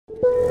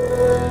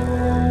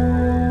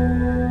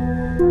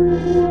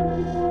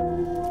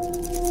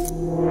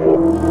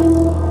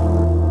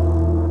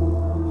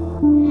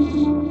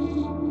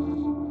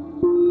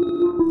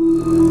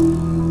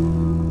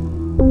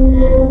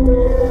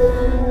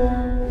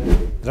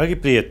Dragi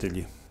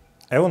prijatelji,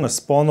 evo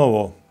nas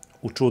ponovo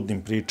u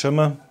čudnim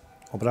pričama,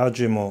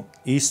 obrađujemo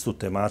istu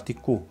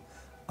tematiku,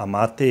 a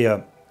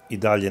Mateja i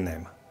dalje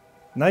nema.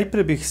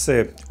 Najpre bih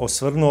se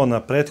osvrnuo na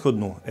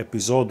prethodnu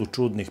epizodu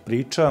čudnih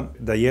priča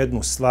da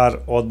jednu stvar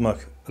odmah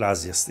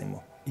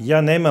razjasnimo.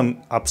 Ja nemam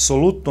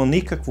apsolutno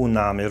nikakvu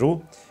nameru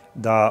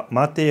da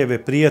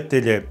Matejeve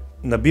prijatelje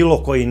na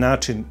bilo koji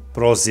način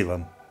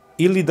prozivam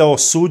ili da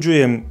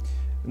osuđujem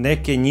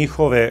neke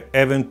njihove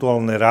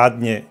eventualne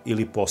radnje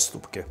ili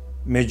postupke.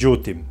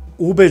 Međutim,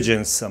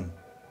 ubeđen sam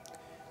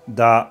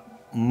da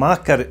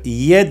makar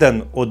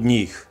jedan od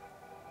njih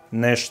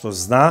nešto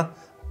zna,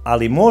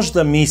 ali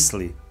možda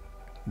misli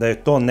da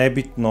je to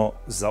nebitno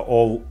za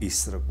ovu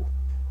istragu.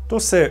 To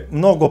se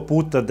mnogo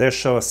puta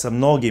dešava sa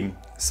mnogim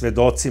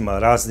svedocima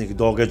raznih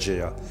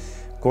događaja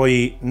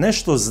koji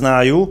nešto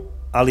znaju,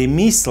 ali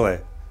misle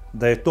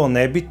da je to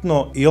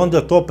nebitno i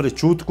onda to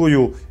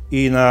prećutkuju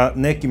i na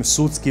nekim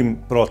sudskim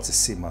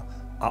procesima.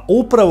 A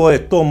upravo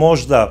je to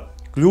možda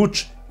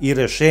ključ i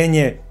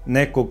rešenje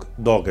nekog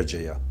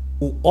događaja.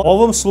 U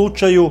ovom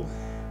slučaju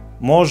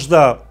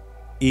možda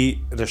i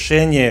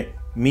rešenje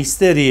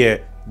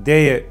misterije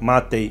gde je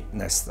Matej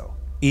nestao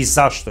i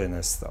zašto je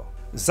nestao.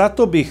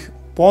 Zato bih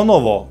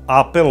ponovo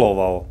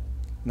apelovao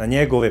na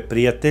njegove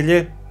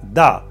prijatelje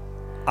da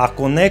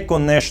ako neko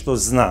nešto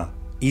zna,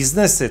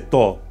 iznese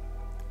to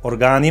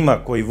organima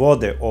koji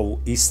vode ovu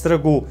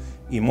istragu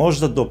i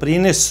možda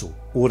doprinesu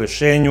u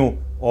rešenju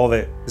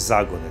ove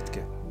zagonetke.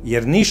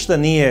 Jer ništa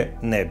nije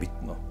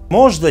nebitno.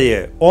 Možda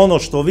je ono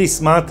što vi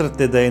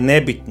smatrate da je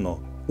nebitno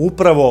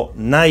upravo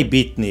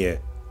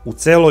najbitnije u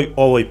celoj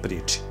ovoj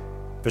priči.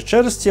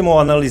 Večeras ćemo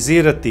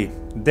analizirati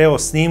deo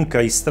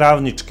snimka iz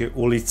Travničke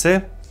ulice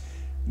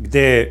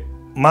gde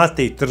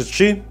Matej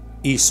trči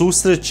i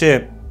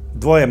susreće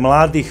dvoje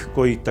mladih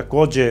koji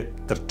takođe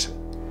trče.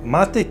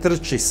 Matej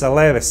trči sa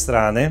leve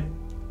strane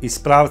iz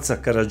pravca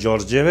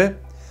Karađorđeve,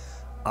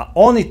 a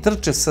oni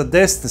trče sa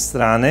desne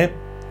strane,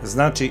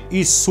 znači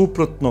iz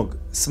suprotnog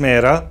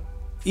smera,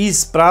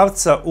 iz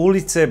pravca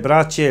ulice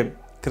Braće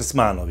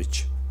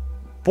Krsmanović.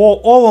 Po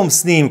ovom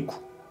snimku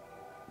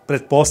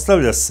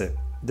pretpostavlja se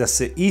da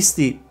se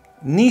isti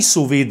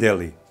nisu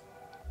videli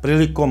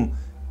prilikom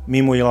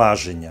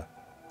mimoilaženja,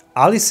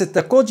 ali se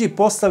takođe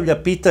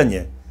postavlja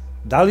pitanje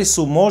da li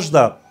su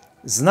možda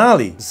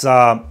znali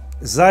za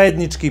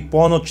zajednički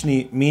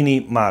ponoćni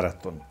mini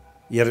maraton.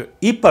 Jer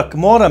ipak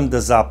moram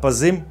da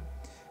zapazim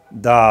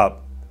da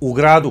u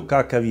gradu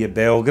kakav je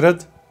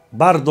Beograd,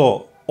 bar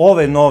do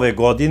ove nove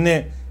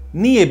godine,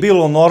 nije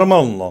bilo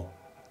normalno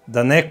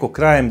da neko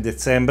krajem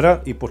decembra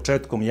i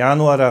početkom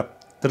januara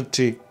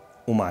trči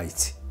u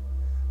majici.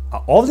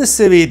 A ovde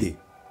se vidi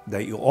da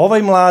i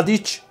ovaj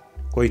mladić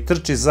koji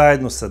trči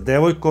zajedno sa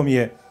devojkom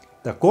je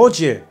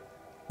takođe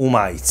u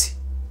majici.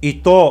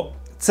 I to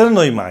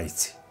crnoj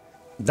majici.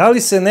 Da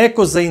li se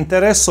neko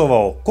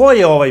zainteresovao ko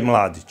je ovaj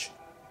mladić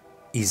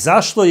i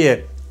zašto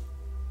je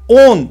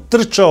on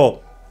trčao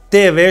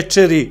te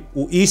večeri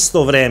u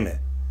isto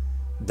vreme?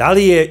 Da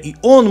li je i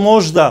on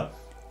možda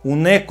u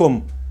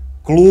nekom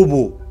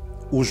klubu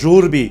u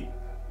žurbi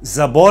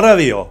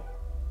zaboravio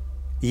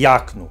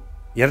jaknu?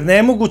 Jer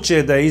nemoguće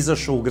je da je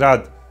izašao u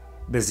grad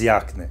bez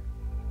jakne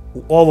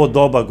u ovo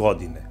doba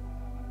godine.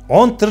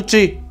 On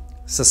trči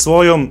sa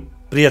svojom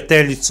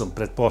prijateljicom,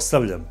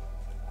 pretpostavljam.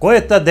 Ko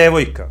je ta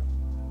devojka?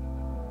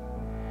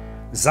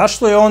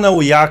 Zašto je ona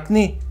u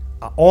jakni,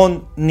 a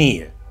on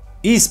nije?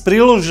 Iz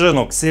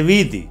priloženog se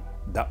vidi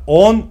da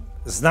on,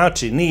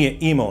 znači, nije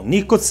imao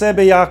ni kod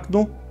sebe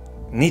jaknu,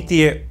 niti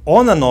je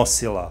ona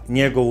nosila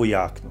njegovu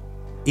jaknu.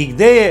 I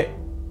gde je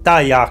ta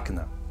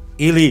jakna?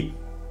 Ili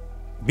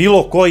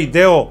bilo koji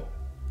deo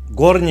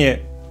gornje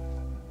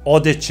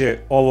odeće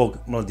ovog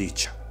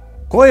mladića?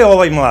 Ko je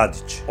ovaj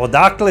mladić?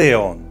 Odakle je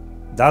on?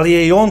 Da li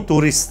je i on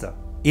turista?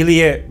 Ili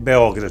je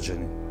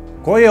Beograđanin?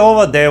 Ko je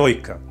ova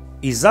devojka?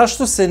 I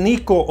zašto se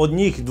niko od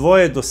njih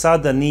dvoje do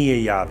sada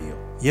nije javio?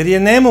 Jer je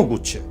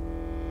nemoguće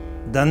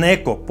da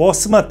neko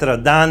posmatra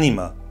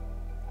danima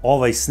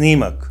ovaj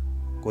snimak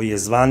koji je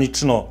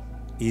zvanično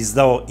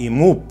izdao i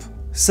MUP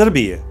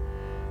Srbije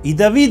i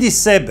da vidi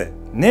sebe.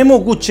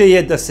 Nemoguće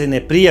je da se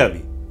ne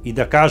prijavi i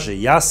da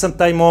kaže ja sam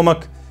taj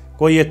momak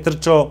koji je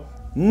trčao,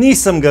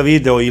 nisam ga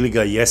video ili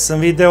ga jesam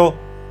video,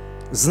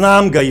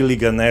 znam ga ili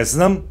ga ne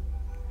znam,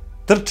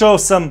 trčao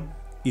sam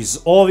iz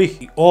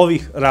ovih i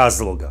ovih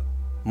razloga.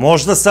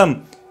 Možda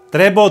sam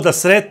trebao da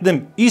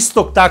sretnem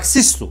istog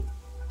taksistu.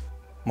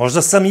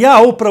 Možda sam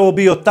ja upravo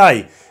bio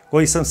taj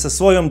koji sam sa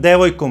svojom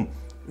devojkom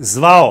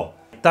zvao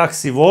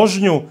taksi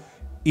vožnju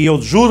i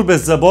od žurbe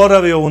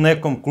zaboravio u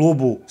nekom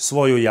klubu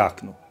svoju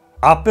jaknu.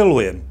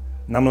 Apelujem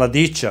na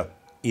mladića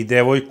i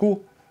devojku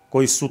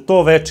koji su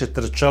to veče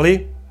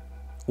trčali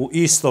u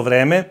isto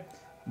vreme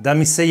da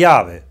mi se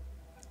jave,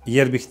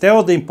 jer bih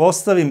hteo da im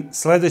postavim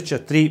sledeća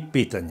 3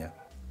 pitanja.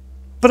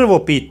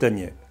 Prvo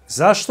pitanje,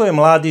 zašto je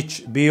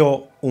mladić bio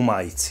u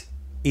majici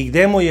i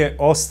gde mu je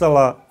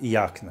ostala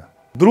jakna?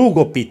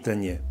 Drugo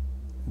pitanje,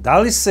 da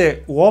li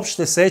se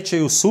uopšte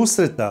sećaju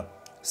susreta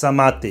sa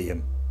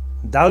Matejem?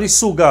 Da li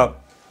su ga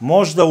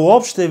možda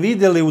uopšte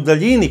videli u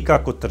daljini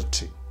kako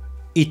trči?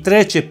 I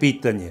treće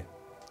pitanje,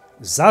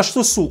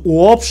 zašto su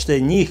uopšte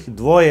njih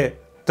dvoje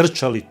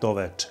trčali to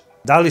veče?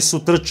 Da li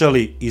su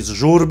trčali iz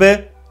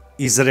žurbe,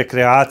 iz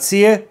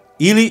rekreacije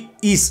ili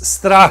iz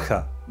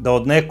straha da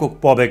od nekog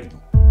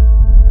pobegnu?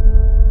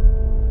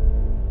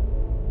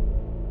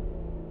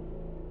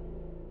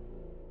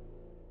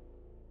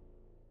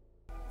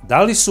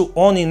 Da li su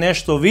oni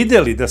nešto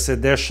videli da se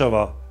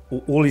dešava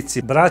u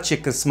ulici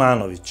Braće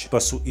Krsmanović, pa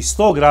su iz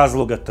tog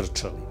razloga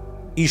trčali?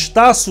 I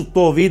šta su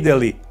to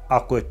videli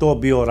ako je to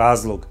bio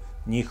razlog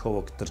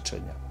njihovog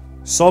trčanja?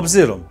 S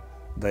obzirom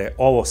da je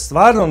ovo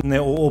stvarno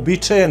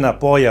neuobičajena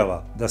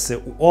pojava da se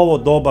u ovo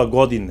doba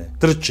godine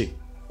trči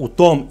u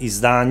tom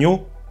izdanju,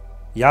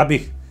 ja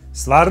bih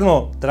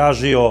stvarno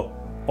tražio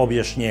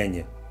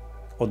objašnjenje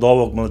od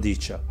ovog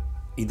mladića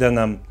i da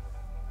nam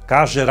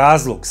kaže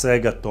razlog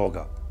svega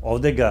toga.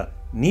 Ovde ga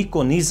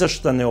niko ni za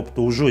šta ne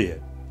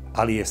optužuje,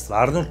 ali je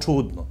stvarno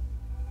čudno.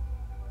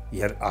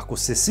 Jer ako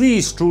se svi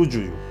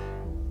isčuđuju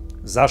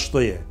zašto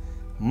je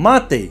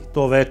Matej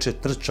to veče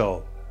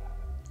trčao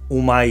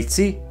u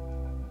majici,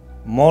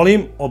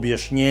 molim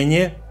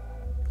objašnjenje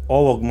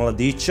ovog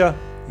mladića,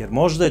 jer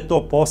možda je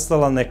to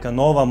postala neka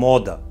nova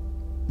moda.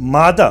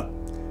 Mada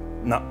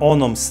na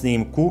onom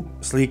snimku,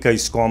 slika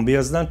iz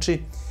kombija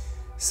znači,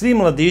 svi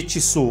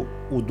mladići su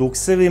u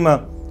duksevima,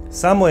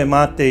 samo je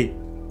Matej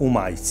u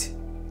majici.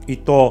 I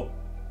to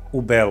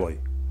u beloj.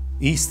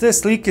 Iz te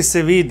slike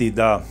se vidi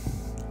da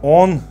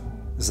on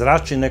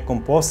zrači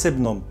nekom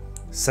posebnom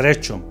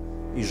srećom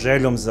i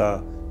željom za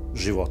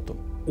životom.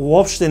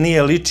 Uopšte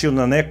nije ličio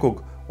na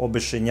nekog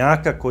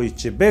obešenjaka koji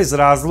će bez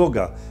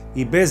razloga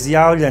i bez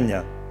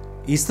javljanja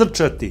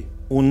istrčati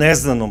u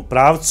neznanom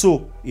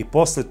pravcu i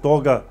posle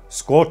toga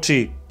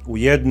skoči u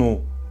jednu,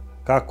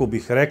 kako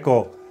bih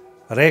rekao,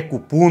 reku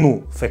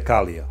punu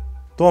fekalija.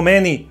 To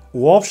meni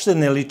uopšte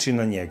ne liči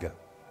na njega.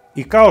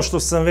 I kao što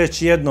sam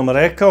već jednom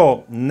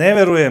rekao, ne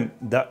verujem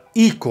da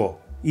iko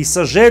i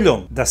sa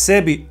željom da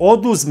sebi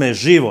oduzme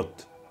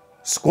život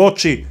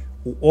skoči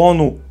u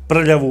onu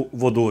prljavu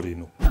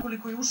vodurinu.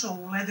 Koliko je ušao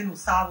u ledenu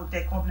Savu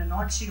te kobne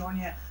noći, on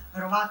je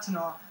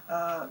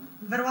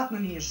verovatno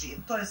nije živ,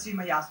 to je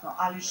svima jasno,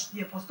 ali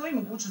postoji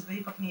mogućnost da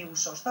ipak nije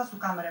ušao. Šta su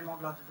kamere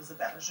mogle ovde da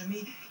zabeleže? Mi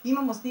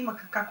imamo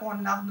snimak kako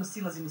on navodno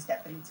silazi niz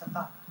stepenica,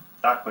 tako?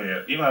 Tako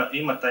je,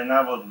 ima taj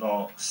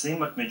navodno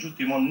snimak,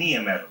 međutim on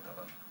nije merodavan.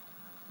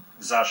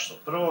 Zašto?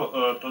 Prvo,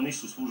 to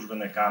nisu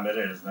službene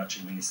kamere,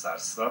 znači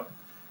ministarstva,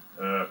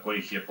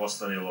 kojih je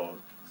postavilo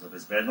za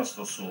bezbednost,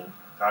 to su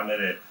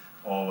kamere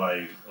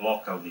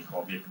lokalnih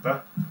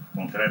objekta.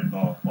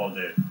 Konkretno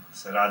ovde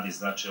se radi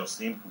znači o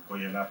snimku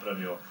koji je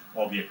napravio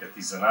objekat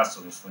iza nas,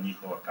 odnosno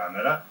njihova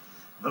kamera.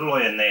 Vrlo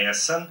je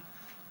nejasan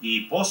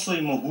i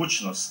postoji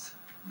mogućnost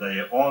da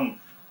je on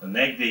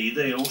negde i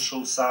da je ušao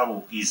u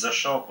Savu,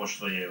 izašao,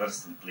 pošto je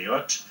vrstan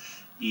plivač,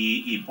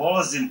 i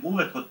polazim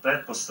uvek od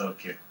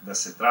pretpostavke da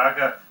se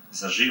traga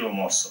za živom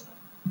osobom.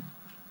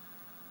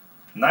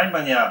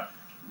 Najmanja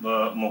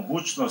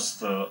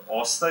mogućnost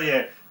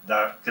ostaje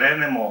da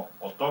krenemo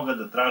od toga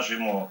da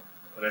tražimo,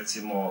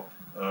 recimo,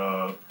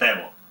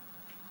 telo,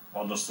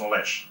 odnosno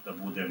leš, da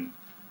budem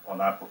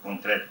onako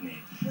konkretniji.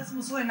 Ja sam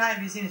u svojoj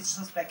najavi, izvinite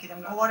što vas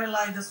prekidam, govorila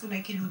i da su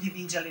neki ljudi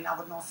viđali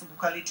navodno osobu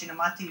koja liči na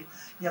Mateju.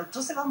 Jel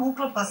to se vama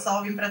uklapa sa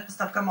ovim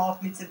pretpostavkama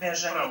otmice,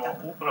 bežanja i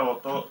tako? Upravo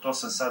to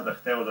sam sada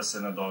hteo da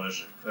se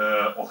nadoveže.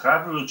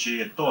 Ohrabrujuće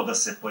je to da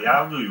se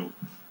pojavljuju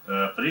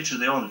priče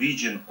da je on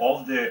viđen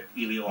ovde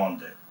ili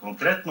onde.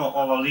 Konkretno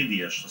ova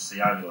Lidija što se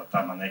javila,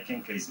 ta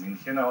manekenka iz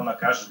Minhena, ona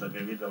kaže da ga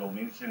je videla u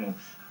Minhenu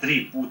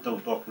 3 puta u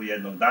toku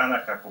jednog dana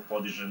kako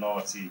podiže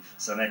novac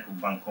sa nekog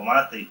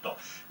bankomata i to.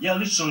 Ja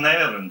lično ne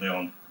verujem da je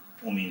on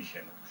u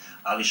Minhenu.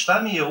 Ali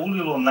šta mi je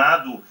ulilo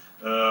nadu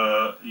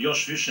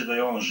još više da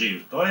je on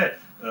živ? To je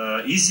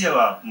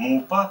izjava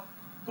MUP-a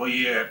koji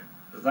je,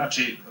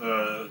 znači,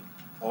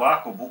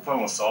 ovako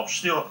bukvalno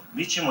saopštio,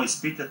 mi ćemo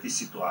ispitati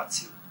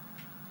situaciju.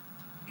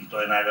 I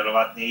to je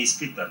najverovatnije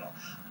ispitano.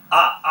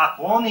 A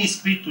ako oni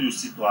ispituju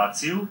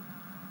situaciju,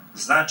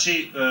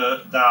 znači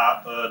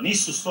da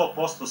nisu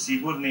 100%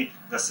 sigurni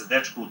da se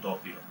dečko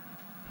utopio.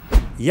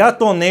 Ja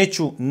to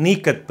neću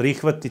nikad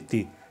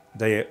prihvatiti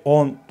da je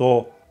on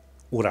to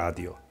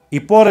uradio.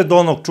 I pored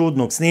onog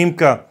čudnog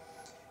snimka,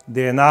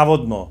 gde je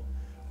navodno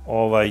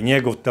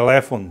njegov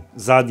telefon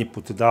zadnji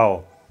put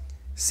dao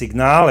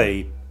signale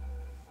i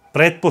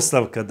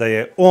pretpostavka da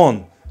je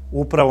on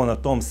upravo na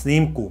tom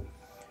snimku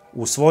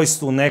u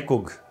svojstvu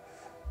nekog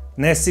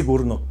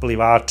nesigurnog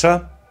plivača,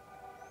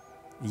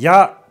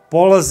 ja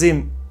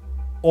polazim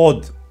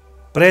od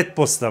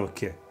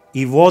pretpostavke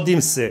i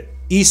vodim se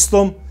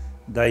istom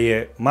da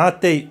je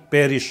Matej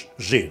Periš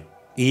živ.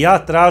 I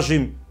ja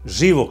tražim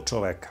živog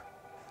čoveka.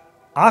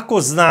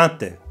 Ako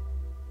znate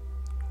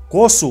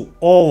ko su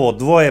ovo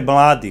dvoje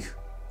mladih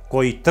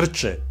koji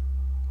trče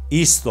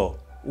isto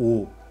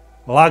u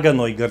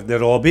laganoj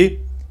garderobi,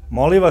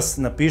 molim vas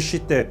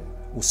napišite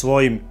u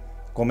svojim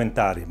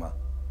komentarima.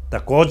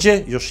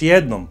 Takođe, još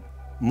jednom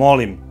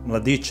molim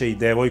mladića i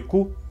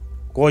devojku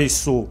koji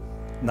su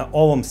na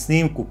ovom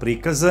snimku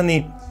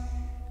prikazani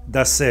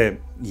da se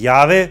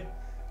jave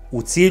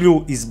u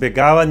cilju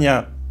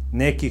izbegavanja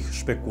nekih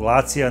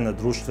špekulacija na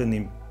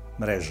društvenim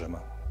mrežama.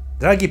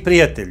 Dragi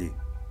prijatelji,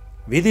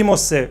 vidimo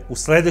se u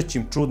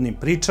sledećim čudnim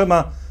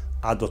pričama,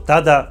 a do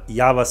tada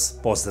ja vas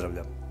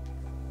pozdravljam.